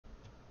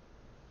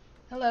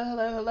Hello,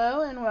 hello,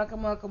 hello, and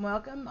welcome, welcome,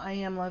 welcome. I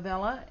am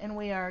Lavella, and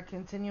we are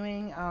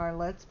continuing our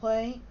Let's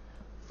Play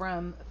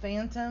from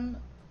Phantom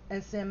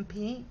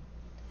SMP.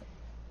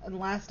 In the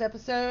last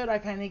episode, I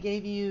kind of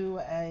gave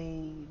you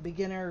a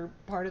beginner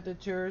part of the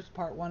tours,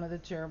 part one of the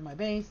tour of my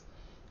base.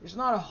 There's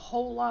not a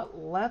whole lot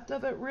left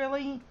of it,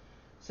 really,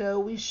 so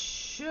we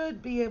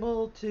should be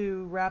able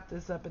to wrap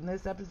this up in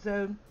this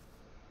episode.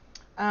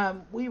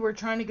 We were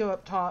trying to go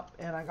up top,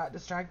 and I got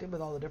distracted with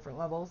all the different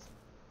levels.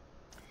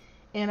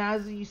 And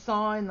as you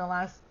saw in the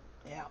last,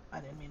 I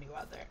didn't mean to go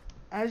out there.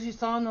 As you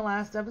saw in the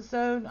last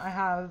episode, I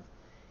have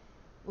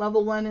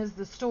level 1 is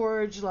the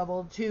storage,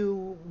 level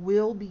 2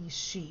 will be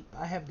sheep.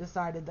 I have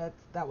decided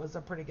that was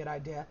a pretty good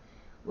idea.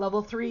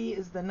 Level 3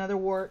 is the nether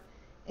wart,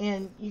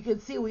 and you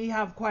can see we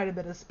have quite a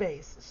bit of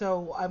space.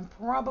 So I'm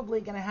probably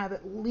going to have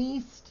at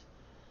least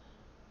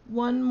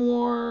one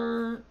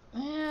more,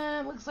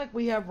 it looks like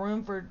we have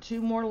room for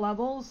 2 more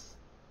levels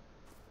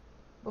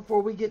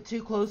before we get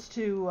too close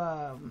to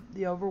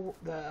the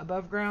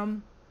above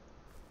ground.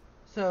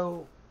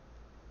 So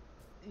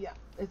yeah,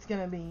 it's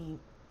gonna be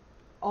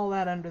all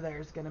that under there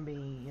is gonna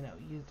be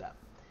used up.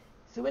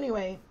 So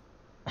anyway,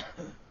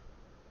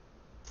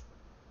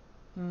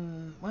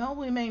 well,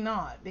 we may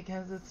not,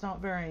 because it's not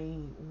very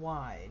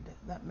wide.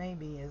 That may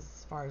be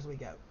as far as we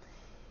go.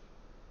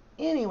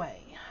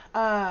 Anyway,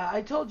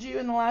 I told you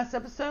in the last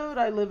episode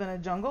I live in a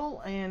jungle,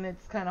 and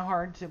it's kind of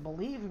hard to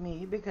believe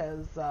me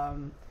because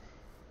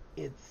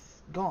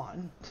it's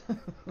gone.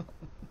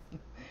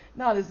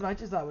 Not as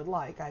much as I would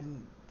like.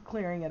 I'm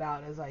clearing it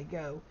out as I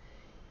go.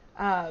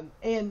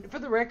 And for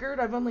the record,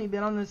 I've only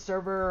been on this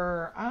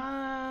server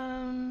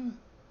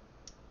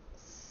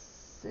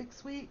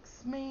 6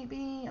 weeks,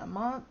 maybe a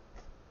month.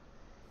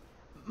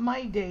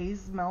 My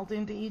days melt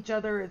into each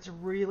other. It's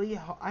really,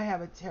 I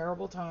have a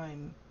terrible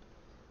time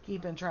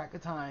keeping track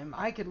of time.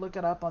 I could look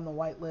it up on the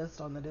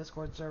whitelist on the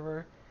Discord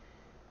server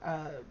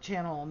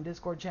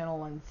Discord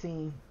channel, and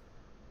see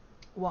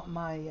what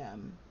my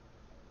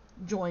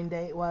join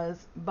date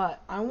was, but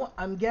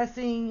I'm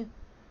guessing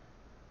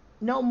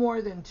no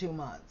more than 2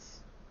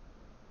 months,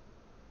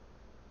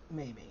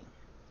 maybe.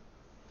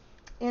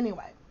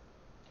 Anyway,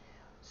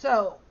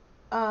 so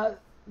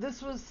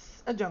this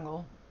was a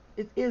jungle.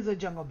 It is a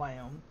jungle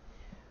biome,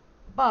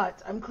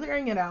 but I'm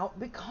clearing it out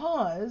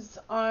because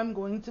I'm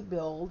going to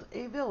build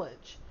a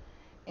village,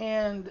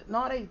 and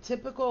not a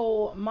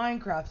typical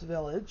Minecraft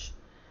village,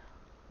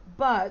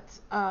 but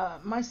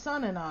my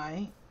son and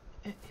I,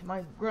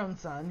 my grown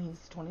son,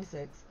 he's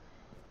 26,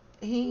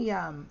 he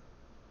and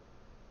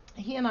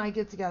I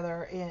get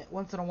together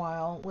once in a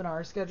while when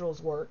our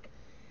schedules work,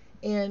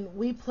 and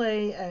we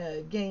play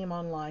a game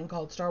online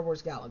called Star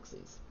Wars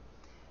Galaxies.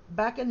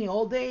 Back in the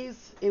old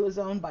days, it was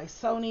owned by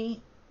Sony,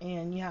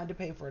 and you had to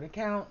pay for an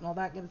account and all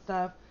that good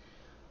stuff.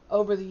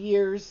 Over the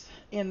years,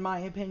 in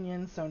my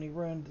opinion, Sony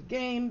ruined the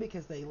game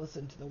because they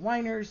listened to the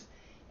whiners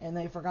and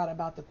they forgot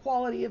about the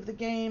quality of the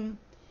game.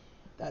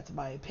 That's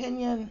my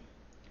opinion.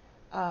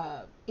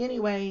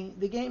 Anyway,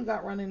 the game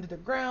got run into the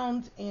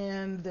ground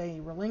and they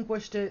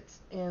relinquished it,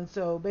 and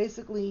so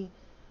basically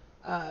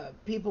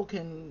people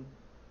can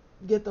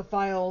get the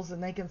files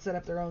and they can set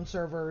up their own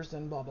servers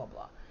and blah blah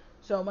blah.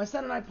 So my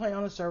son and I play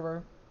on a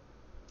server,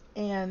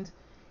 and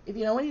if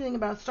you know anything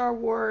about Star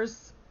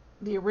Wars,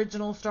 the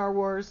original Star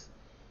Wars,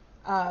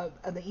 the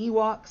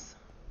Ewoks,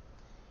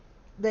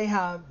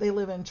 they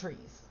live in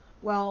trees.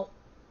 Well,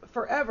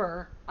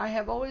 forever I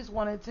have always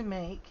wanted to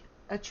make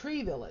a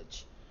tree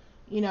village,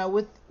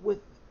 with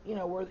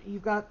where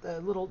you've got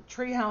the little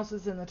tree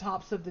houses in the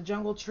tops of the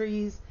jungle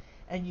trees,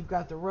 and you've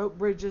got the rope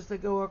bridges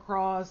that go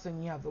across,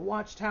 and you have the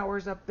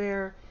watchtowers up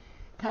there,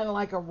 kind of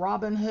like a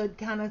Robin Hood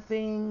kind of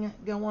thing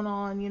going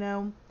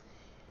on.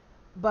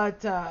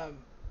 But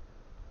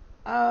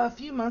a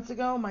few months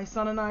ago, my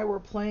son and I were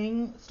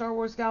playing Star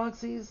Wars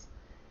Galaxies,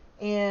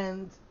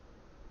 and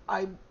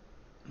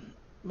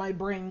my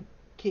brain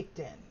kicked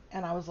in,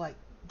 and I was like,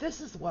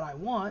 this is what I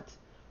want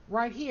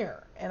right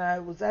here. And I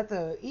was at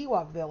the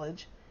Ewok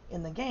village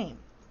in the game.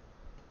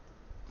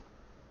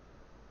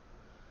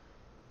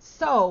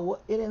 So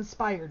it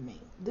inspired me.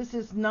 This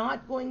is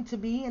not going to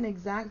be an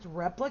exact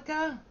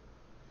replica.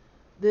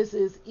 This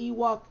is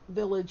Ewok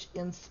village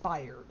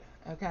inspired.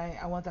 Okay,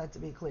 I want that to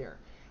be clear,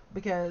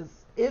 because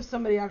if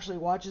somebody actually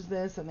watches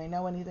this and they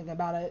know anything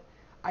about it,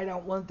 I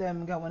don't want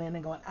them going in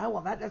and going, oh,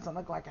 well, that doesn't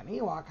look like an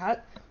Ewok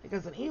hut,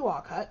 because an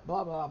Ewok hut,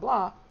 blah, blah,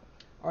 blah,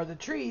 or the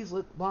trees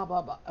look blah,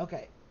 blah, blah.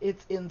 Okay,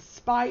 it's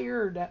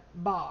inspired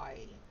by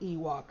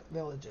Ewok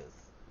villages.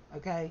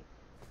 Okay,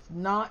 it's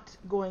not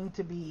going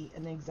to be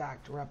an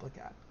exact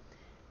replica.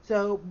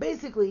 So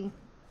basically,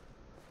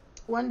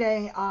 one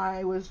day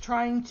I was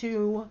trying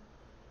to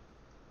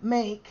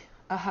make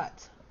a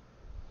hut,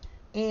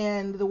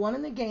 and the one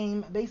in the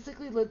game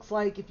basically looks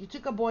like if you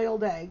took a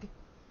boiled egg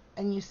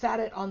and you sat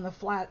it on the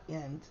flat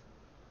end.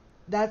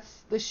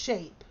 That's the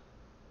shape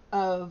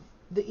of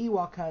the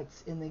Ewok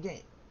huts in the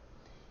game.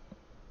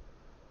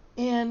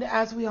 And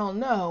as we all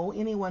know,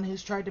 anyone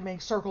who's tried to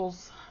make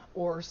circles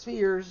or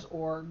spheres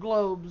or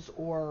globes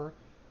or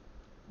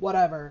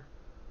whatever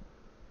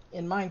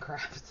in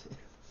Minecraft.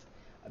 It's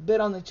a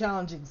bit on the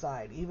challenging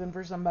side, even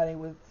for somebody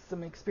with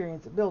some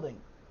experience at building.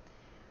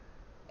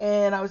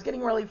 And I was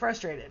getting really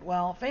frustrated.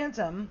 Well,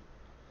 Phantom,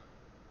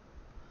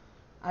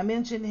 I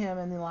mentioned him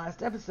in the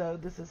last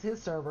episode. This is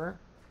his server.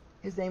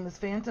 His name is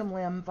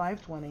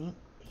Phantomlimb520.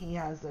 He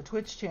has a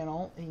Twitch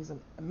channel. He's an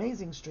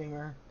amazing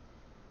streamer.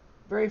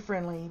 Very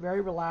friendly,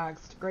 very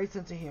relaxed, great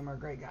sense of humor,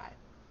 great guy.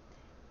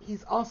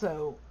 He's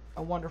also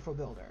a wonderful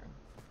builder.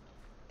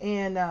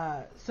 And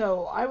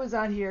so I was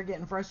out here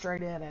getting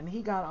frustrated, and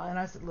he got on, and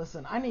I said,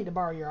 listen, I need to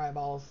borrow your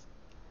eyeballs.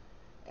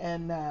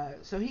 And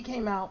so he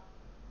came out,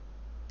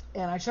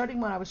 and I showed him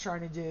what I was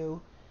trying to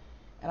do.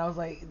 And I was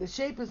like, the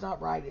shape is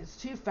not right. It's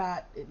too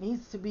fat. It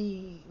needs to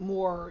be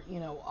more,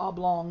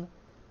 oblong,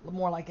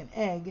 more like an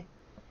egg.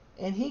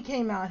 And he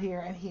came out here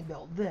and he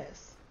built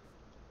this.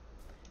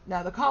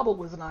 Now, the cobble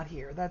was not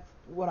here. That's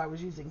what I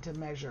was using to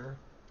measure.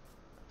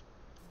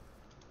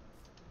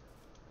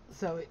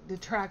 So it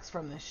detracts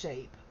from the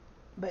shape.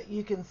 But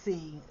you can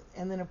see,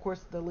 and then of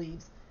course the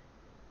leaves.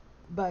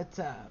 But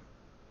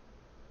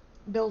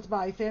built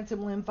by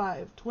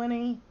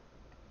Phantomlimb520,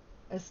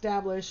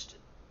 established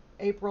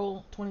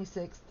April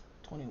 26th,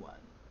 21.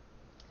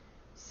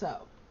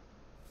 So,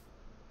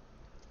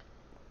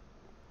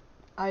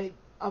 I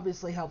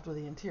obviously helped with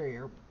the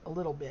interior a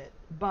little bit,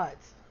 but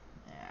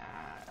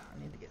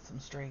I need to get some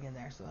string in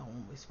there so that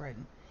won't be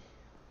spreading.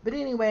 But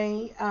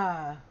anyway,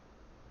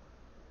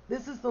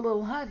 this is the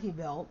little hut he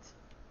built,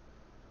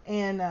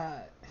 and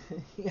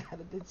he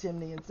added the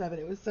chimney and stuff, and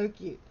it was so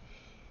cute.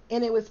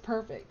 And it was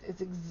perfect.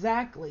 It's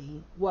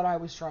exactly what I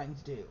was trying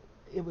to do.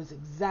 It was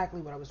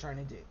exactly what I was trying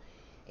to do.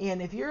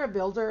 And if you're a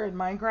builder in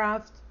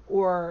Minecraft,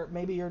 or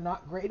maybe you're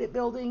not great at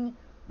building,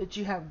 but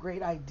you have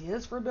great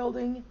ideas for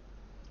building,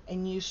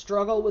 and you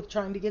struggle with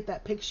trying to get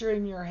that picture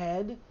in your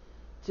head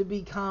to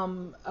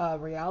become a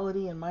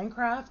reality in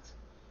Minecraft,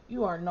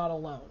 you are not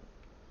alone.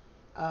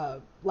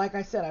 Like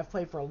I said, I've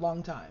played for a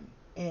long time,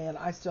 and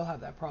I still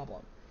have that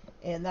problem.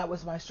 And that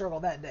was my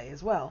struggle that day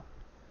as well.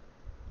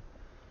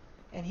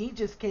 And he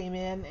just came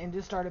in and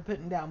just started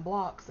putting down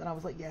blocks, and I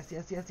was like, yes,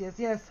 yes, yes, yes,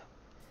 yes.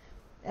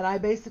 And I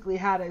basically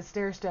had a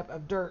stair step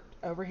of dirt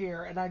over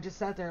here, and I just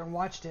sat there and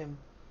watched him.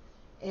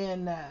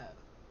 And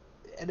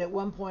at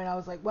one point I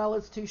was like, well,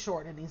 it's too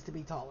short. It needs to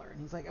be taller.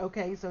 And he's like,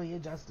 okay. So he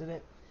adjusted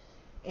it.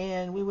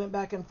 And we went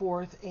back and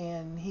forth,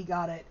 and he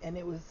got it. And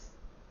it was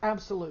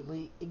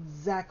absolutely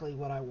exactly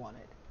what I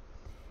wanted.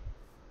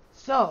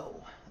 So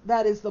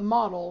that is the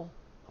model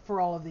for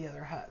all of the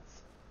other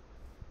huts.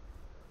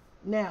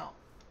 Now,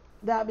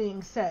 that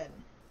being said,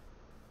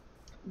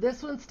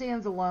 this one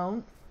stands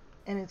alone.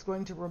 And it's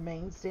going to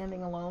remain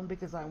standing alone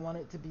because I want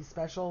it to be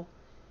special.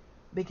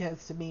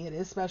 Because to me it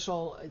is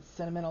special. It's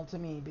sentimental to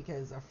me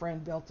because a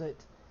friend built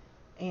it.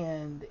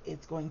 And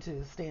it's going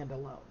to stand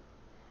alone.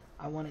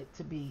 I want it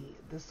to be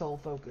the sole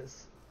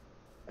focus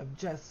of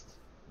just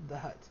the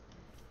hut.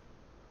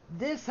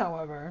 This,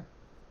 however,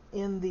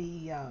 in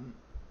the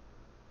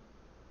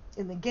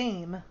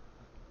game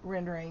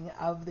rendering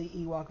of the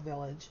Ewok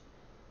village,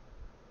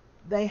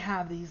 they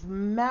have these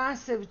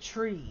massive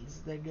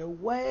trees that go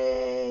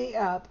way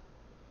up.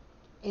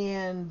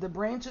 And the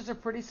branches are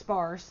pretty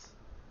sparse.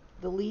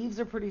 The leaves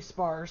are pretty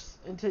sparse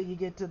until you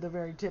get to the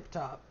very tip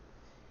top.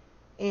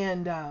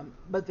 And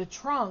but the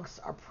trunks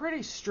are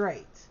pretty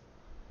straight.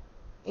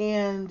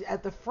 And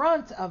at the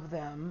front of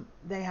them,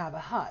 they have a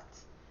hut.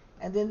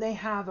 And then they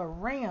have a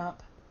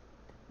ramp,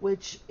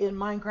 which in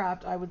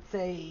Minecraft, I would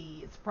say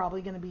it's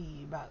probably going to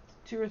be about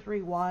 2 or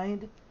 3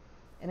 wide.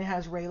 And it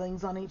has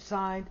railings on each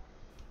side.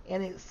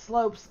 And it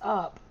slopes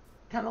up,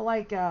 kind of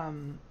like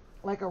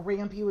a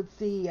ramp you would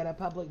see at a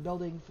public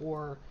building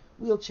for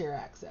wheelchair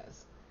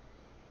access.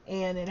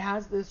 And it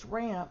has this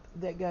ramp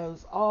that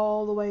goes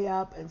all the way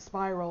up and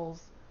spirals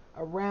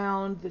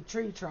around the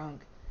tree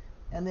trunk.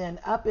 And then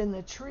up in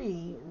the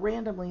tree,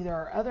 randomly, there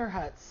are other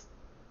huts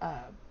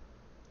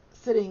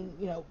sitting,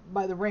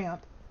 by the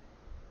ramp.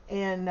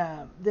 And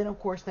then, of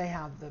course, they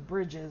have the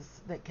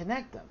bridges that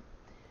connect them.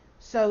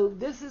 So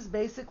this is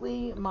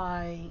basically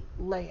my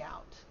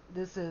layout.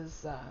 This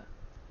is...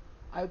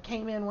 I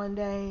came in one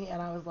day and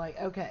I was like,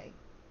 okay,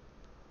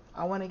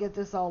 I want to get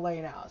this all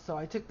laid out. So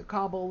I took the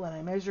cobble and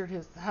I measured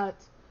his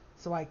hut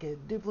so I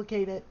could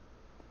duplicate it.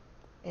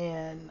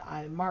 And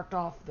I marked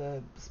off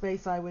the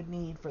space I would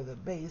need for the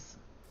base.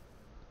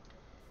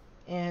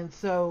 And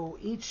so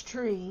each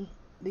tree,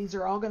 these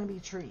are all going to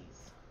be trees.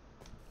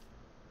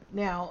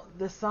 Now,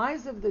 the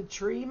size of the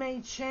tree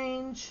may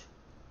change.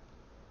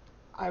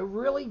 I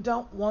really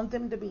don't want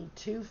them to be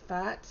too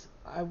fat.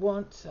 I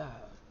want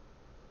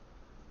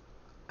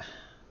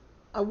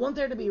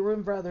there to be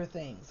room for other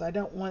things. I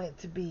don't want it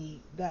to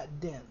be that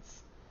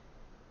dense.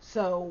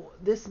 So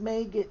this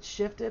may get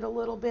shifted a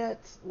little bit.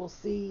 We'll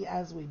see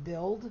as we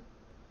build.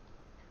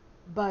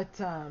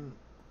 But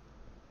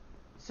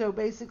so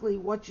basically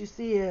what you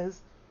see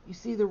is, you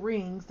see the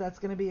rings, that's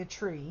going to be a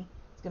tree.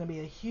 It's going to be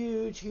a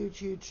huge, huge,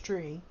 huge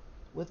tree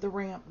with the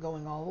ramp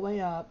going all the way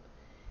up.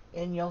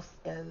 And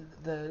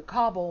the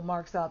cobble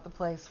marks out the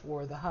place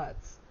for the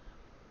huts.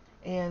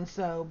 And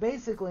so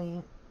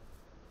basically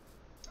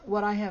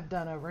what I have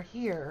done over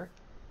here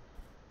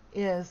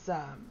is,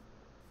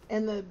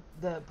 and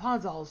the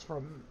podzol's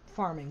from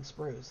farming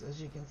spruce.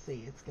 As you can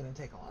see, it's going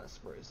to take a lot of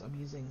spruce. I'm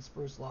using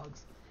spruce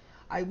logs.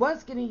 I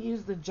was going to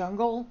use the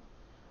jungle,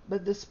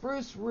 but the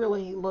spruce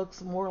really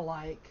looks more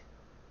like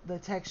the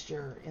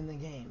texture in the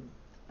game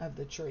of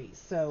the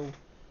trees. So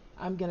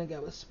I'm going to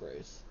go with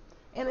spruce.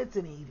 And it's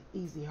an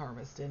easy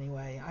harvest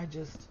anyway.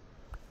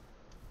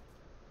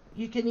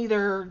 You can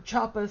either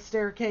chop a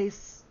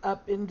staircase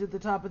up into the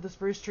top of the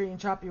spruce tree and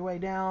chop your way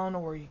down,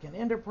 or you can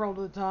ender pearl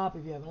to the top.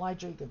 If you have an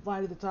elytra, you can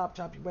fly to the top,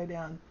 chop your way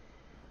down.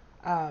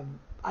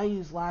 I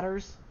use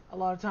ladders a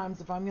lot of times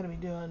if I'm going to be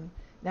doing...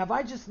 Now, if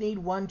I just need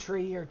one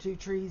tree or two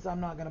trees,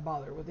 I'm not going to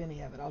bother with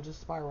any of it. I'll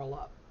just spiral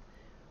up.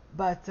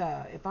 But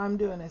if I'm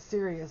doing a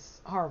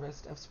serious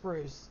harvest of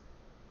spruce,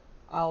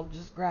 I'll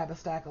just grab a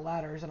stack of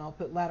ladders and I'll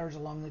put ladders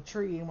along the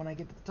tree. And when I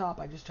get to the top,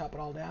 I just chop it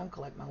all down,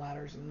 collect my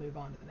ladders, and move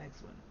on to the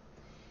next one.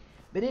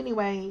 But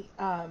anyway,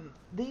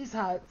 these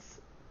huts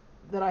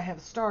that I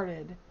have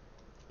started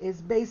is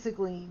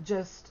basically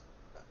just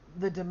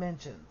the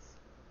dimensions.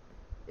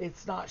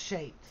 It's not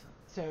shaped.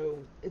 So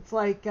it's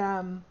like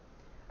a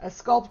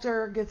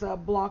sculptor gets a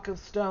block of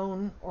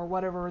stone or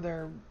whatever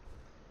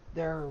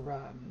their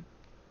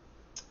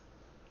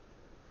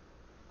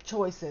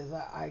choice is.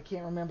 I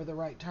can't remember the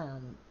right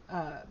term.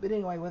 But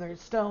anyway, whether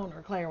it's stone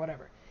or clay or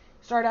whatever.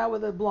 Start out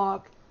with a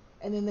block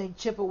and then they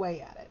chip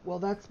away at it. Well,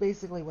 that's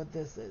basically what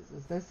this is.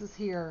 This is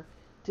here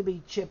to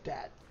be chipped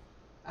at.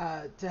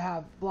 To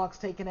have blocks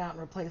taken out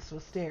and replaced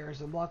with stairs,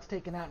 and blocks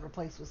taken out and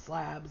replaced with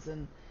slabs,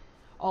 and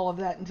all of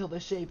that until the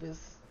shape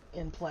is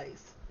in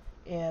place.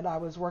 And I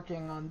was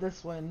working on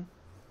this one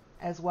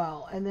as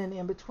well. And then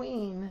in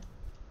between,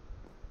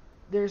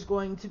 there's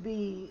going to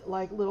be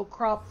like little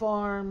crop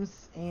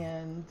farms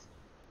and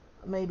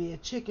maybe a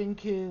chicken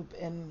coop,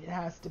 and it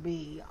has to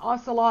be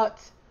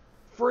ocelot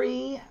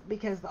free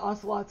because the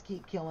ocelots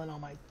keep killing all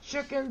my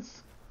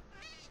chickens.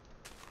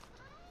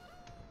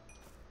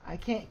 I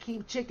can't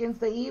keep chickens.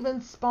 They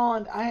even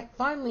spawned. I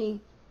finally,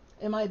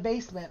 in my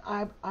basement,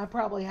 I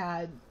probably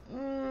had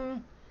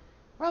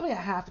probably a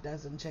half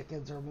dozen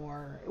chickens or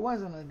more. It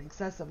wasn't an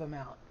excessive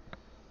amount.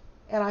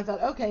 And I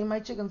thought, okay, my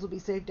chickens will be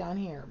safe down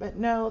here. But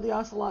no, the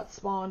ocelots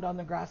spawned on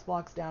the grass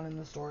blocks down in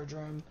the storage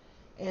room,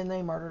 and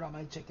they murdered all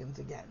my chickens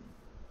again.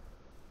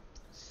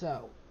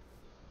 So,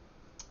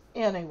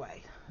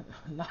 anyway,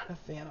 not a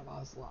fan of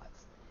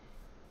ocelots.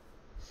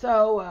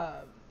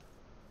 So,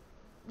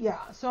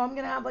 yeah, so I'm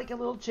going to have like a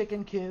little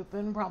chicken coop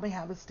and probably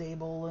have a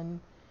stable and,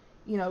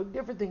 you know,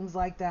 different things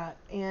like that.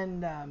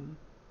 And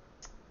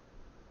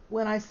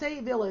when I say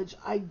village,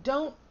 I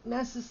don't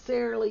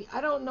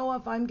know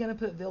if I'm going to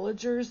put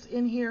villagers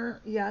in here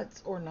yet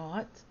or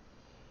not.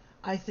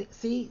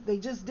 See, they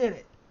just did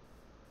it.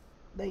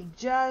 They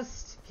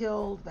just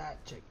killed that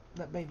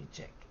baby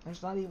chick.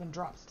 There's not even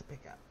drops to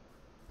pick up.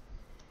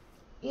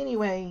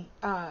 Anyway,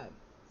 I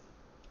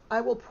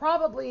will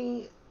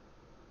probably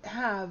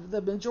have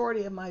the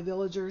majority of my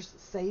villagers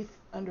safe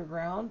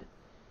underground,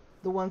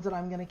 the ones that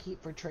I'm going to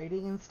keep for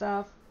trading and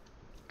stuff.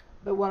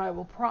 But what I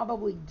will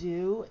probably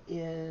do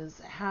is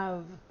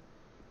have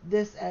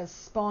this as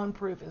spawn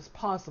proof as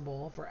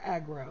possible for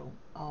aggro.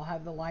 I'll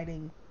have the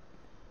lighting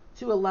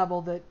to a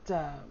level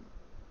that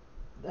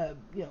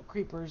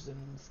creepers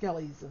and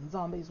skellies and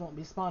zombies won't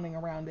be spawning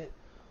around it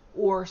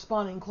or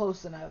spawning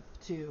close enough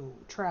to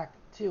track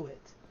to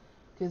it,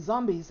 because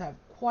zombies have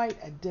quite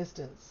a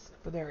distance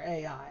for their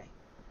AI.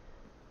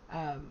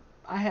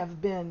 I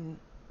have been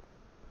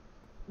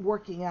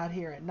working out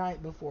here at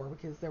night before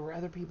because there were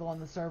other people on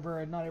the server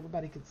and not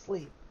everybody could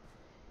sleep.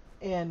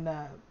 And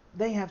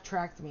they have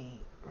tracked me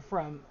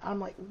I'm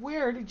like,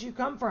 where did you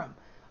come from?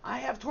 I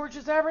have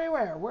torches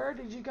everywhere. Where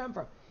did you come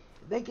from?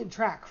 They can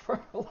track for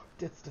a long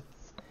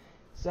distance.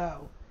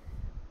 So,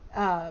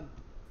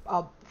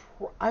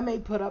 I may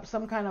put up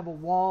some kind of a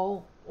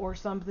wall or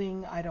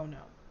something. I don't know.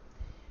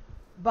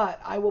 But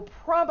I will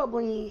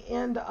probably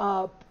end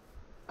up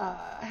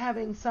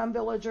having some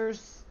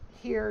villagers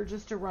here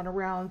just to run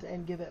around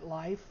and give it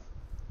life.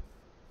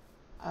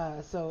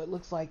 So it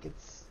looks like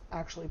it's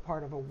actually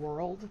part of a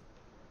world.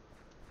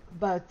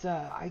 But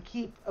I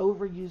keep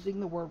overusing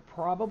the word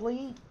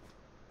probably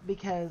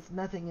because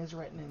nothing is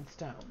written in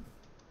stone.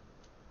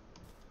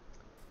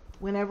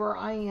 Whenever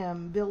I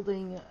am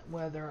building,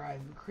 whether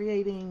I'm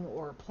creating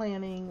or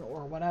planning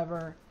or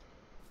whatever,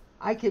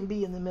 I can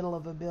be in the middle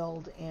of a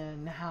build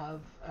and have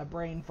a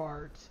brain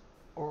fart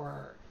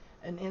or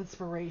an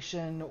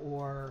inspiration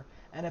or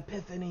an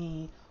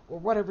epiphany or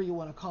whatever you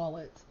want to call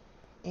it,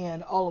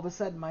 and all of a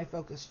sudden my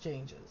focus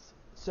changes.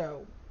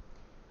 So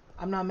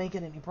I'm not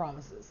making any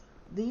promises.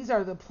 These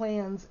are the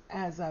plans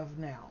as of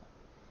now.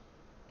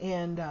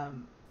 And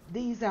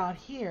these out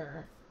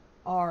here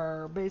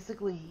are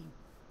basically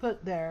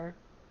put there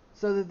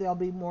so that they'll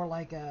be more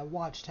like a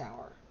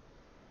watchtower.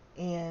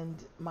 And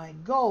my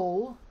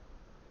goal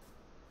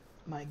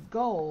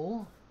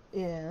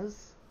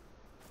is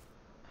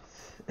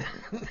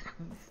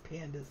these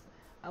pandas.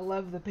 I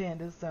love the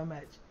pandas so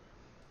much.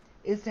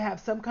 Is to have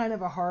some kind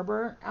of a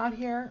harbor out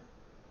here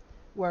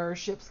where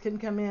ships can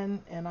come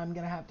in, and I'm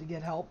gonna have to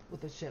get help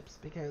with the ships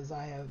because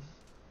I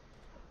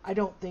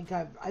think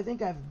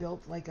I've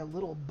built like a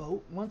little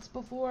boat once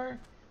before,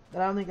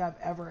 but I don't think I've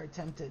ever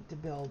attempted to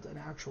build an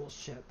actual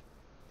ship.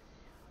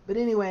 But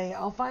anyway,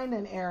 I'll find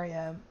an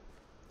area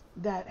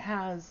that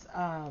has,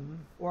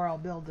 or I'll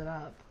build it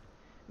up.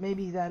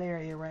 Maybe that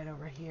area right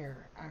over here.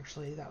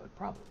 Actually, that would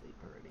probably be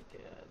pretty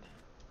good.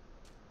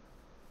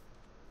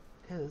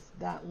 Because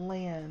that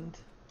land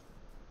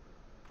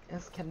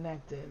is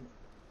connected.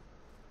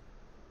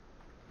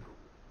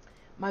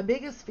 My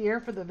biggest fear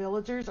for the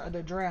villagers are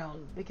the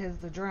drowned, because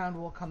the drowned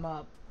will come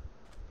up.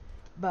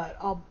 But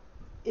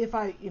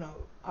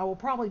I will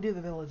probably do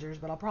the villagers,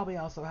 but I'll probably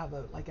also have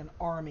like an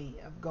army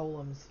of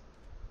golems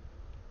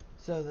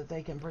so that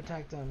they can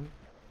protect them.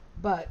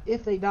 But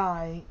if they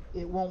die,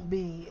 it won't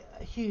be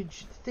a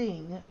huge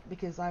thing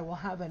because I will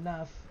have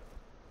enough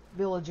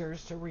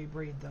villagers to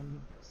rebreed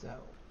them. So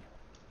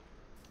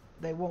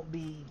they won't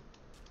be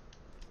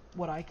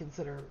what I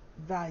consider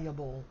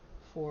valuable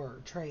for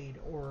trade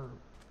or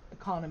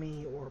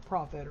economy or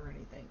profit or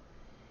anything.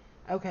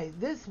 Okay,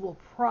 this will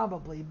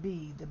probably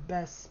be the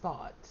best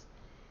spot.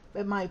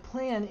 But my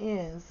plan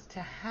is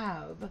to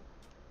have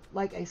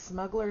like a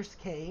smuggler's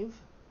cave,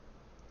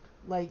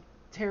 like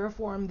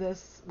terraform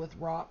this with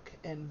rock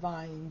and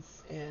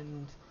vines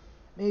and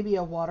maybe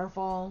a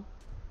waterfall,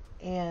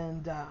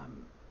 and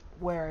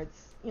where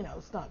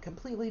it's not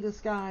completely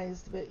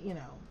disguised, but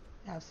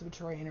have some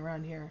terrain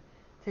around here.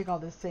 Take all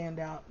this sand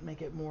out,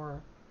 make it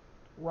more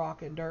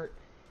rock and dirt,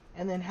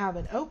 and then have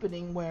an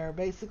opening where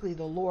basically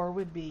the lore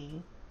would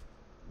be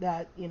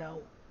that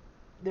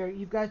there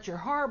you've got your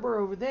harbor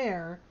over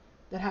there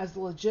that has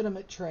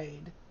legitimate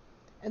trade,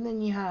 and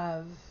then you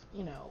have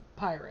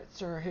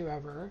pirates or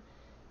whoever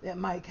that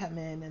might come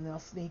in and they'll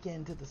sneak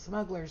into the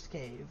smuggler's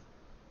cave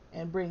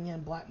and bring in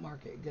black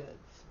market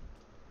goods,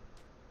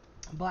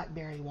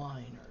 blackberry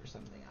wine or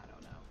something, I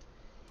don't know.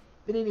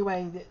 But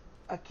anyway,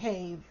 a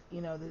cave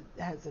that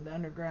has an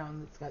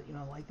underground that's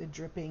got like the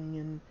dripping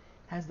and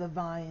has the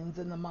vines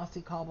and the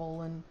mossy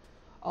cobble and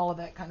all of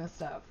that kind of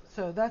stuff.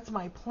 So that's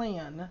my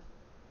plan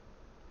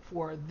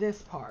for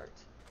this part.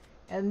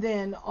 And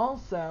then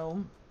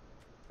also,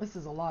 this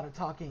is a lot of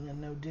talking and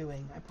no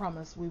doing. I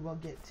promise we will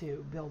get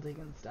to building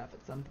and stuff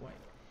at some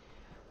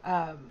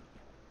point.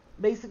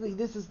 Basically,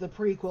 this is the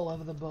prequel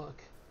of the book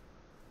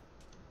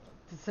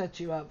to set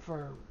you up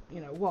for,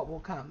 what will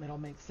come. It'll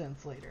make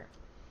sense later.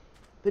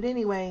 But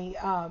anyway,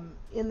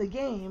 in the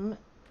game,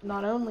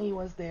 not only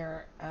was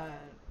there an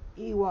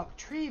Ewok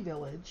tree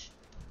village,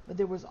 but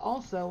there was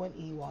also an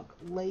Ewok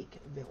lake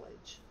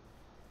village.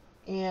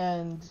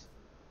 And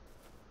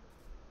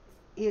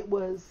it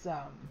was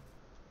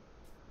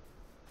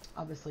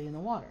obviously in the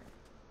water.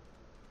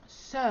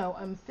 So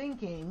I'm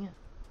thinking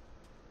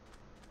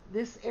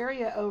this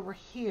area over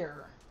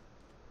here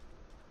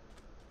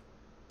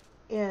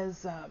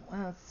is,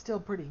 it's still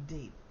pretty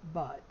deep,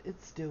 but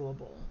it's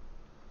doable.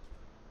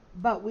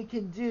 But we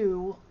could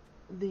do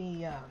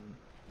the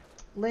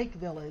lake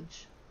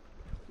village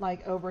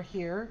like over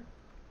here.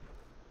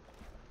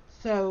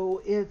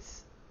 So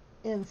it's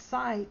in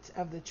sight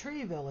of the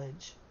tree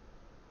village.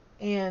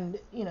 And,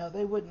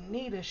 they wouldn't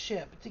need a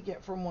ship to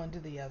get from one to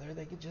the other.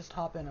 They could just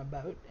hop in a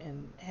boat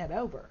and head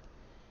over.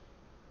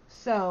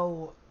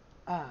 So,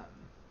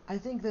 I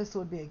think this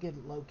would be a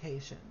good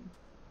location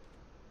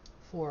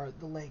for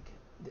the lake,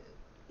 the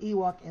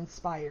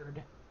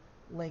Ewok-inspired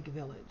lake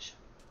village.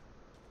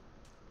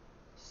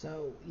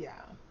 So,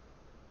 yeah.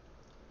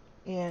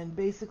 And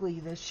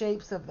basically, the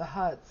shapes of the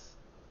huts,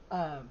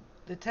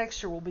 the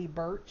texture will be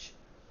birch.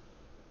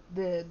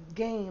 The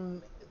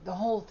game, the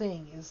whole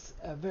thing is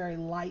a very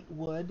light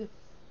wood,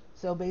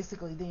 so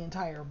basically the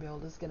entire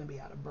build is going to be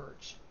out of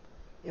birch.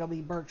 It'll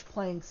be birch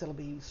planks, it'll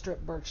be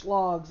stripped birch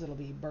logs, it'll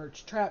be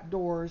birch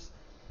trapdoors,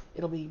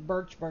 it'll be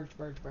birch.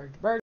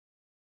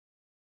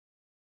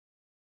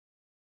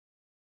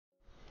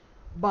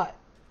 But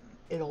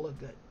it'll look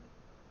good.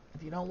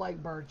 If you don't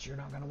like birch, you're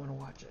not going to want to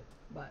watch it.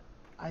 But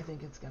I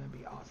think it's going to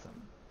be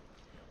awesome.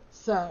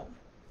 So,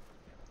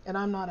 and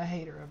I'm not a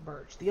hater of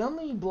birch. The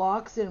only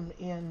blocks in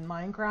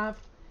Minecraft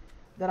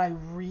that I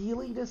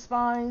really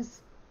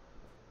despise,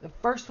 the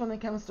first one that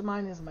comes to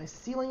mind is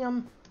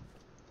mycelium.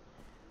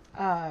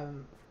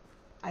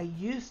 I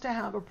used to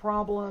have a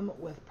problem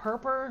with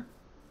purpur.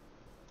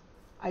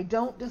 I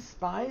don't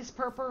despise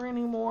purpur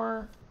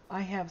anymore.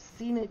 I have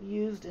seen it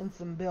used in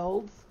some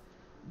builds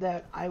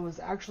that I was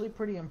actually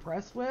pretty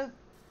impressed with.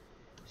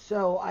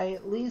 So I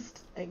at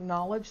least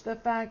acknowledge the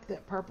fact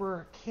that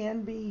purpur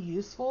can be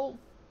useful.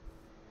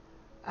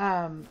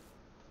 The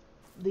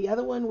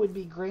other one would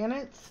be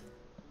granite.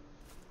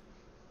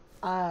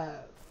 I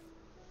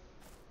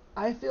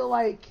feel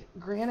like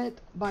granite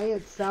by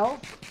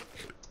itself,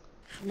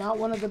 not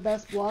one of the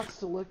best blocks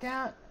to look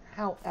at.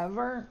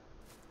 However,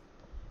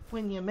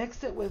 when you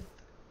mix it with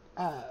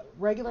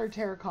regular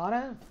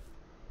terracotta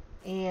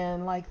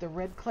and like the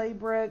red clay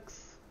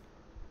bricks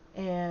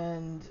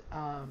and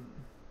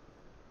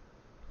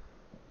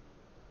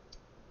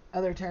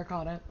other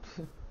terracotta,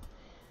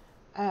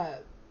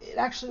 it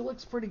actually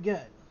looks pretty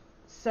good.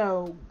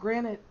 So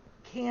granite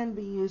can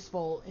be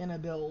useful in a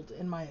build,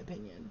 in my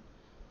opinion.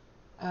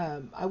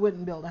 I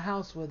wouldn't build a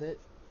house with it,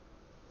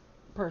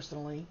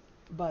 personally,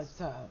 but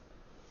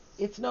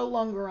it's no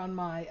longer on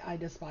my I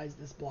despise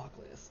this block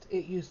list.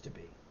 It used to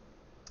be.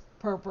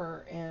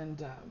 Purple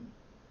and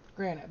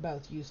granite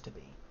both used to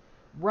be.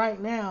 Right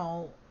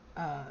now,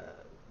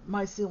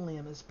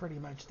 mycelium is pretty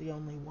much the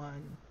only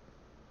one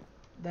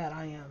that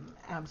I am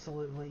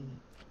absolutely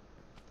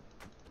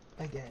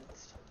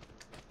against.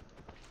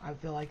 I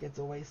feel like it's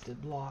a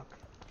wasted block.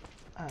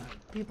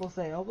 People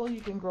say, oh, well, you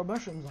can grow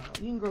mushrooms on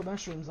it. You can grow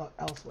mushrooms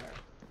elsewhere.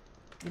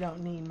 You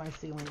don't need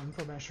mycelium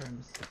for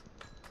mushrooms.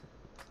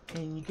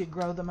 And you could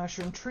grow the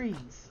mushroom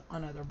trees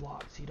on other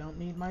blocks. You don't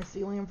need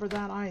mycelium for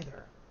that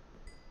either.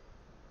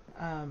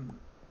 I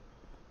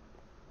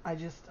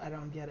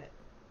don't get it.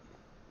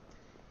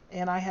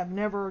 And I have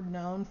never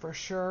known for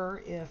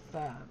sure if,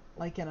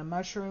 like in a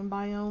mushroom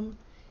biome,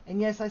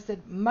 and yes, I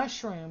said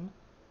mushroom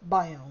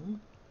biome,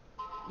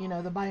 you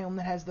know, the biome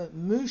that has the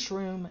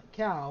mushroom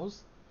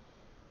cows,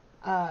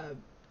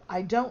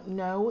 I don't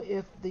know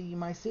if the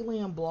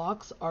mycelium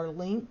blocks are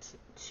linked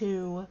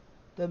to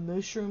the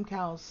mushroom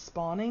cows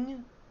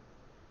spawning,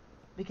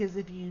 because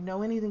if you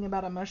know anything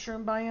about a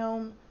mushroom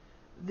biome,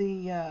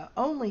 the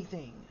only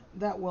thing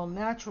that will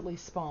naturally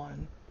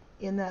spawn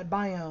in that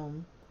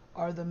biome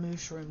are the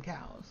mushroom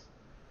cows.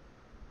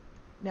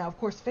 Now, of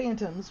course,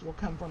 phantoms will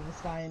come from the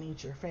sky and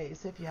eat your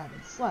face if you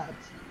haven't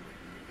slept,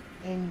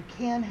 and you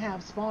can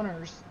have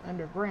spawners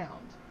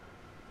underground.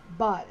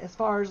 But as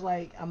far as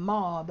like a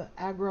mob,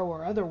 aggro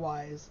or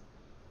otherwise,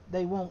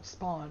 they won't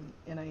spawn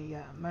in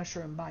a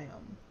mushroom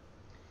biome.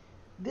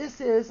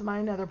 This is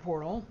my nether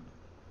portal,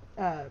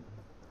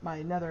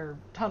 my nether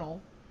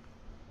tunnel.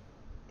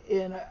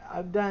 And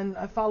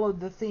I followed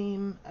the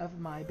theme of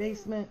my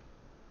basement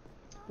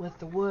with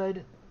the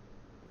wood.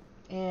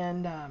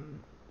 And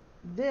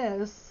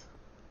this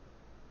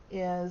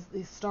is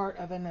the start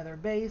of another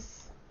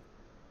base.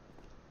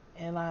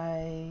 And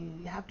I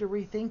have to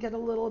rethink it a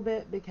little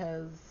bit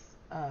because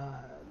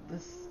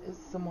this is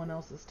someone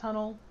else's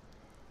tunnel.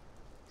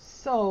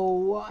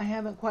 So I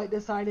haven't quite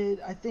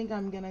decided. I think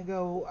I'm going to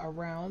go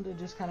around and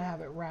just kind of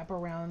have it wrap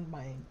around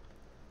my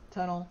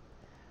tunnel.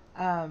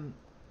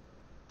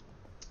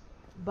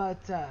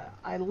 But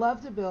I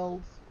love to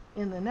build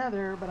in the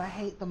nether, but I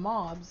hate the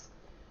mobs.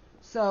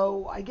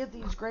 So I get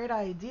these great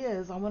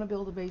ideas. I want to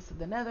build a base in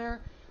the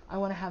nether. I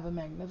want to have a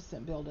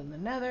magnificent build in the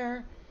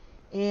nether.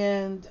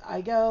 And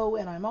I go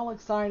and I'm all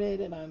excited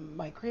and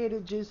my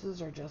creative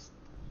juices are just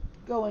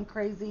going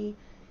crazy.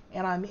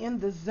 And I'm in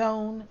the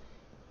zone.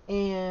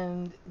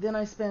 And then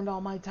I spend all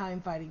my time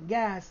fighting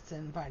ghasts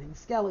and fighting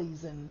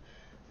skellies and,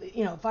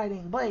 you know,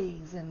 fighting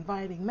blaze and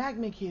fighting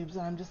magma cubes.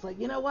 And I'm just like,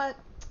 you know what?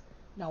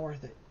 Not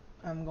worth it.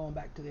 I'm going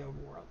back to the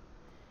overworld.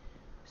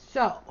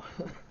 So,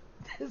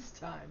 this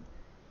time,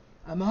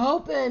 I'm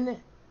hoping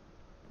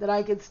that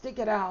I could stick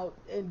it out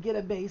and get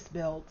a base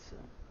built.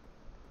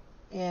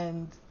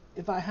 And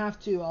if I have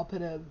to, I'll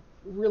put a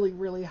really,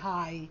 really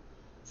high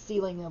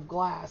ceiling of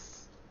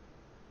glass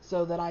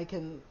so that I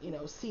can, you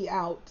know, see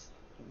out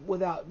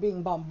without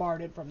being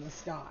bombarded from the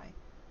sky.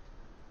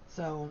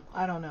 So,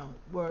 I don't know.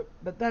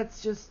 But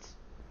that's just...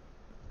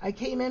 I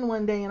came in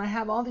one day and I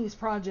have all these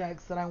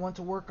projects that I want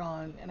to work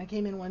on. And I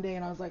came in one day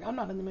and I was like, I'm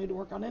not in the mood to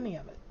work on any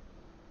of it.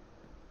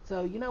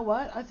 So, you know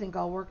what? I think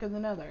I'll work in the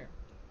nether.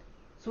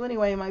 So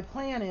anyway, my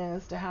plan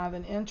is to have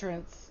an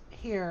entrance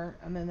here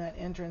and then that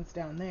entrance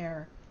down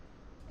there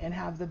and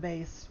have the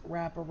base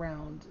wrap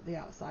around the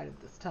outside of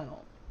this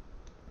tunnel.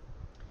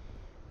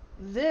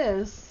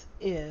 This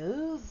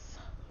is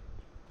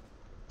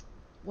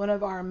one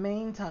of our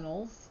main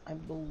tunnels. I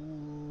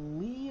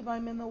believe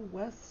I'm in the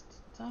west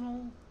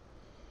tunnel.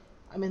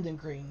 I'm in the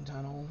green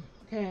tunnel.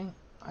 Okay,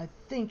 I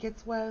think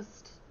it's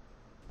west.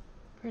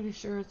 Pretty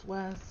sure it's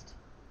west.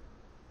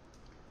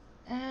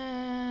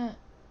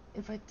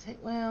 If I take,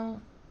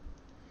 well,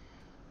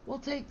 we'll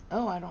take,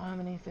 oh, I don't have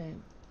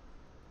anything.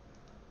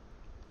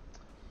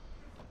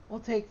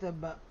 We'll take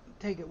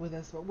it with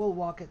us, but we'll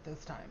walk it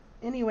this time.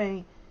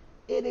 Anyway,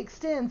 it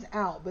extends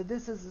out, but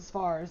this is as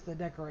far as the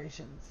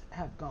decorations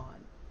have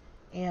gone.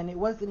 And it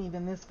wasn't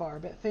even this far,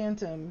 but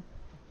Phantom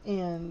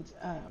and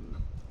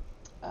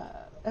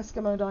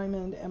Eskimo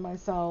Diamond and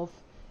myself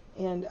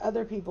and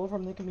other people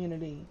from the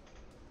community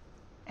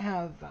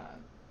have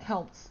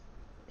helped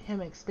him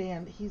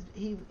expand.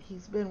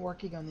 He's been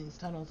working on these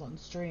tunnels on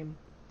stream.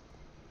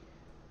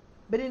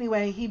 But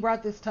anyway, he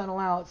brought this tunnel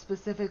out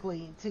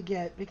specifically to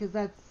get, because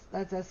that's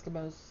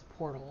Eskimo's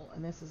portal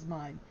and this is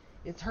mine.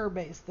 It's her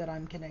base that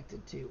I'm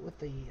connected to with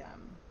the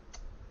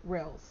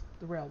rails,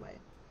 the railway.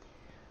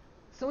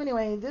 So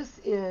anyway, this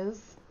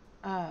is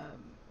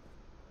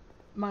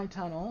my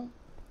tunnel.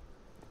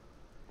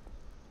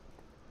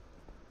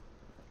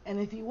 And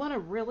if you want a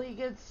really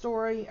good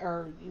story,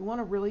 or you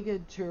want a really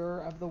good tour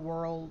of the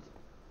world,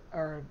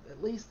 or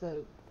at least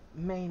the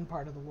main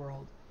part of the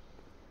world,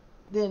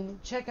 then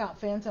check out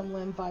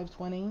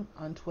Phantomlimb520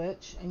 on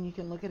Twitch, and you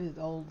can look at his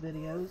old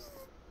videos,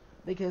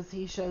 because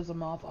he shows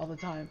them off all the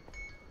time.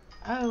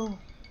 Oh,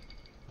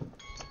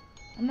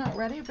 I'm not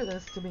ready for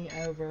this to be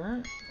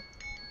over.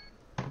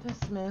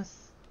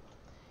 Dismiss.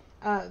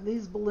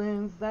 These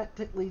balloons, that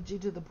leads you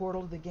to the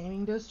portal to the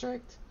gaming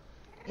district.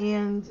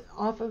 And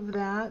off of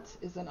that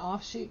is an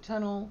offshoot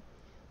tunnel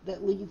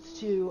that leads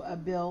to a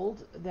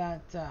build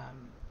that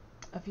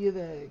a few of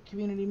the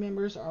community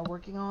members are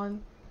working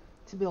on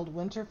to build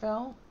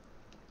Winterfell.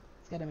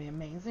 It's going to be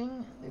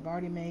amazing. They've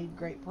already made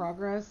great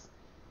progress,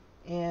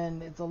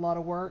 and it's a lot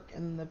of work.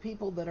 And the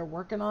people that are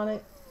working on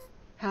it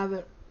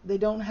they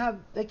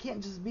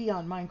can't just be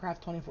on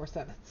Minecraft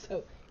 24/7.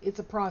 So it's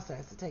a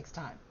process. It takes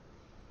time.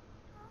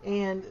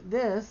 And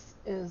this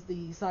is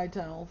the side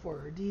tunnel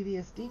for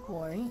Devious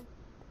Decoy.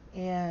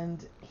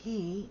 And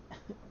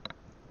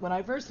when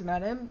I first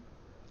met him,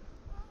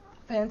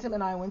 Phantom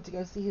and I went to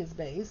go see his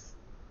base,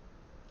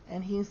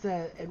 and he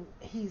said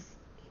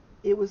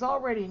it was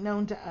already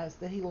known to us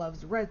that he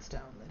loves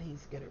redstone, that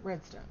he's good at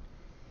redstone.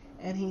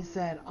 And he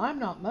said, I'm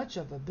not much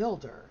of a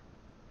builder,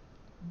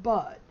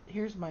 but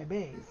here's my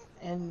base.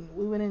 And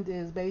we went into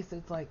his base,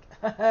 and it's like,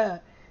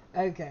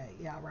 okay,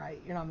 yeah,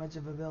 right, you're not much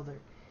of a builder.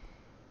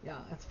 Yeah,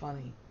 that's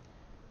funny.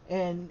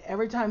 And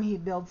every time he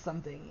builds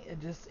something,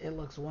 it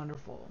looks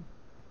wonderful.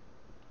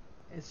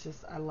 It's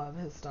just, I love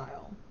his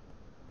style.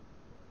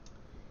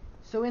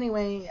 So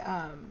anyway,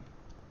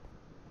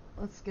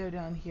 let's go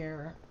down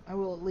here. I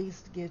will at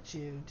least get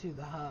you to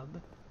the hub,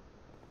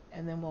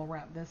 and then we'll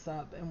wrap this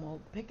up, and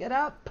we'll pick it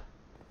up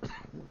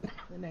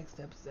the next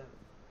episode.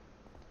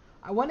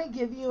 I want to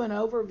give you an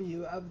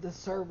overview of the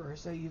server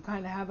so you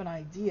kind of have an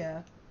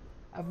idea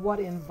of what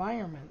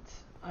environment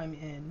I'm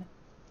in.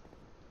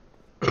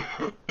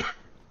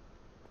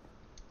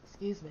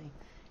 Excuse me.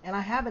 And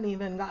I haven't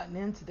even gotten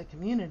into the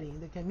community.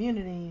 The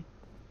community,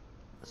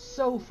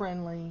 so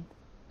friendly,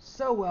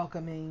 so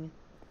welcoming,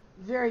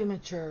 very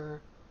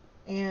mature,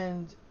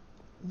 and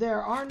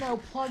there are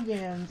no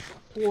plugins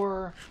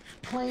for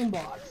claim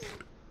blocks.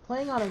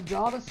 Playing on a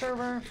Java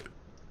server,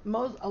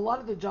 a lot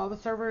of the Java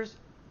servers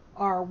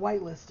are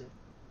whitelisted.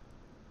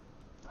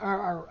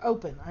 Are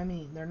open, I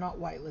mean, they're not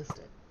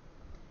whitelisted.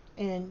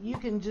 And you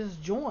can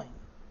just join.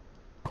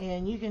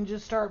 And you can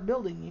just start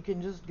building. You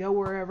can just go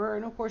wherever.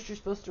 And of course you're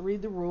supposed to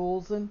read the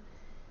rules. And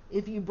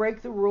if you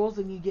break the rules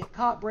and you get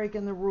caught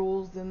breaking the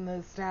rules, then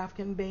the staff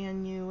can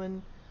ban you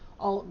and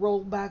all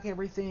roll back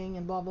everything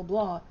and blah, blah,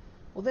 blah.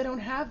 Well, they don't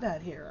have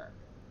that here.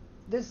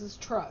 This is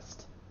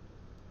trust.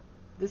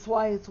 This is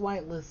why it's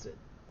whitelisted.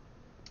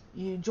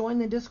 You join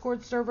the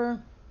Discord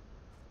server.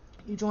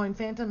 You join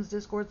Phantom's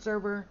Discord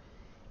server.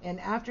 And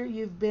after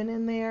you've been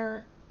in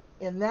there,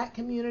 in that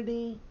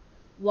community,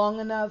 long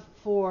enough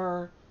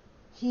for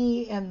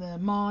he and the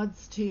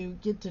mods to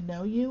get to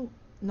know you,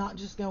 not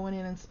just going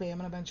in and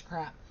spamming a bunch of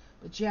crap,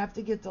 but you have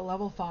to get to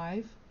level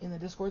 5 in the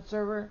Discord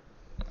server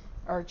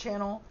or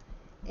channel.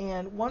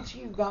 And once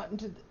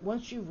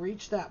you've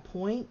reached that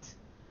point,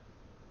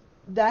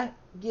 that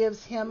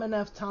gives him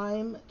enough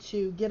time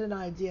to get an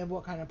idea of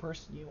what kind of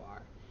person you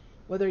are,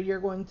 whether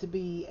you're going to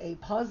be a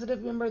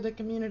positive member of the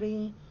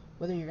community,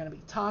 whether you're going to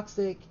be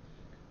toxic,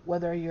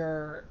 whether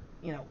you're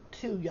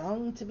too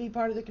young to be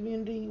part of the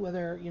community,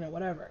 whether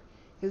whatever,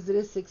 because it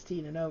is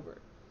 16 and over.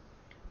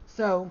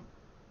 So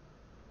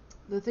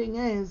the thing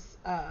is,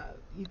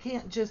 you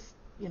can't just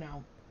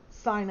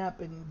sign up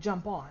and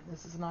jump on.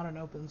 This is not an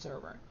open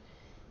server,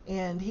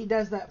 and he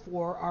does that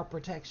for our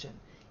protection.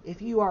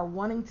 If you are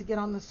wanting to get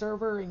on the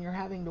server and you're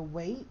having to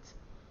wait,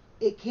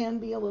 it can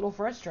be a little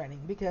frustrating,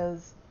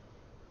 because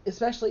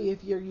especially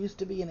if you're used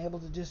to being able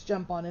to just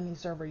jump on any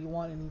server you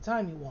want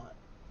anytime you want.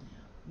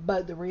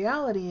 But the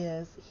reality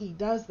is, he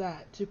does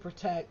that to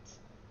protect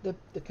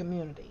the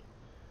community.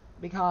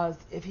 Because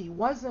if he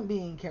wasn't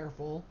being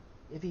careful,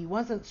 if he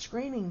wasn't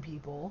screening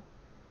people,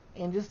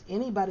 and just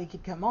anybody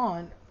could come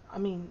on, I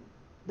mean,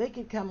 they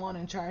could come on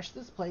and trash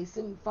this place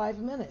in 5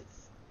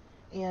 minutes.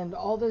 And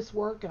all this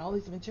work and all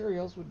these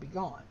materials would be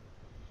gone.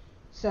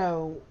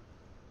 So,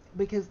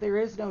 because there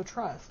is no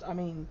trust. I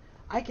mean,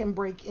 I can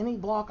break any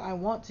block I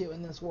want to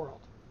in this world.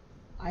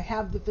 I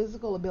have the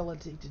physical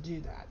ability to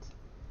do that.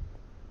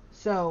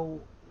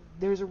 So,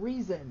 there's a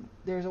reason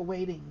there's a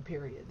waiting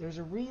period. There's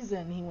a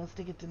reason he wants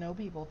to get to know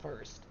people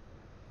first.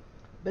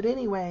 But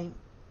anyway,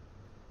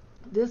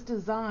 this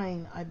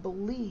design, I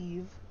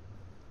believe,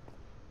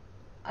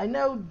 I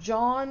know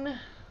John,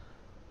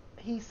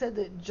 he said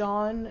that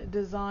John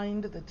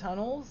designed the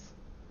tunnels,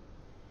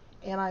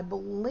 and I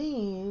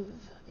believe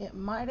it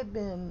might have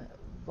been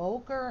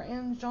Volker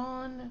and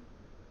John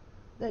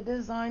that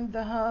designed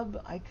the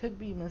hub. I could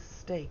be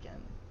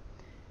mistaken.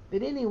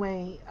 But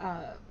anyway,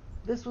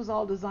 this was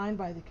all designed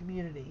by the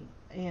community,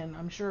 and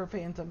I'm sure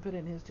Phantom put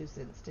in his 2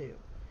 cents too.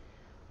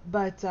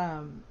 But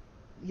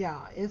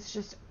yeah, it's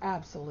just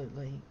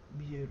absolutely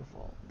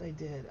beautiful. They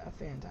did a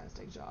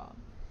fantastic job.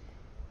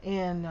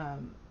 And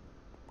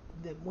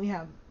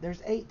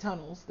there's 8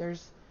 tunnels.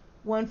 There's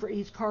one for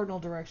each cardinal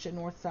direction,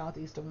 north, south,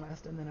 east, and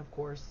west, and then of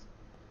course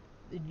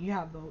you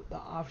have the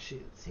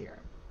offshoots here.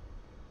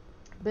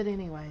 But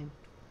anyway,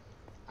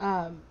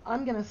 I'm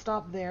gonna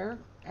stop there.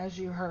 As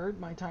you heard,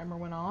 my timer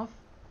went off,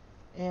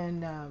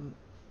 and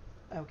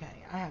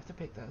Okay, I have to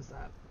pick those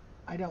up.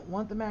 I don't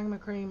want the magma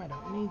cream. I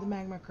don't need the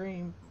magma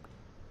cream.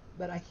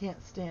 But I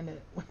can't stand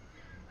it when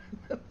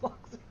the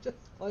blocks are just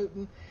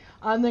floating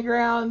on the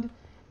ground,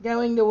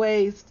 going to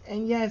waste.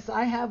 And yes,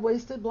 I have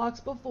wasted blocks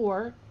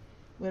before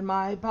when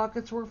my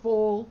pockets were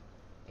full,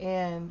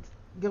 and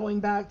going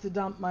back to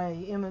dump my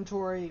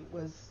inventory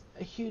was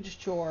a huge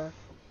chore.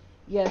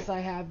 Yes, I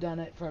have done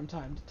it from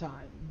time to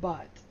time,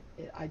 but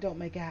I don't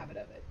make a habit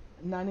of it.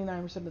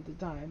 99% of the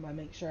time, I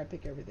make sure I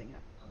pick everything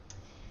up.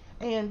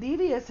 And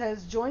Devious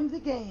has joined the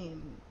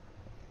game.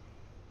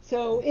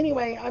 So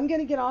anyway, I'm going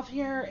to get off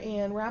here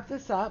and wrap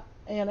this up.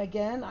 And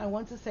again, I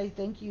want to say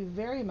thank you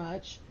very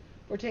much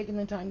for taking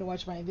the time to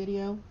watch my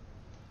video.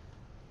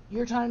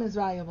 Your time is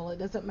valuable. It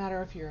doesn't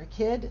matter if you're a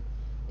kid.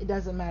 It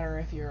doesn't matter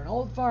if you're an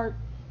old fart.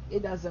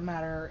 It doesn't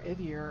matter if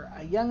you're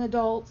a young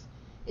adult.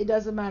 It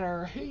doesn't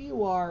matter who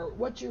you are,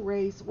 what your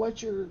race,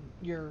 what your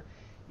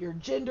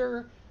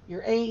gender,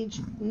 your age.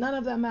 None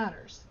of that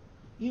matters.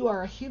 You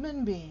are a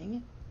human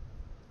being.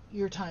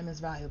 Your time is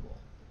valuable.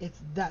 It's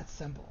that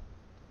simple.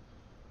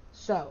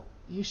 So,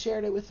 you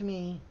shared it with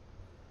me,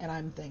 and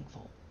I'm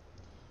thankful.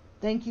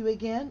 Thank you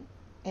again,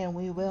 and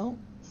we will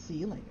see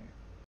you later.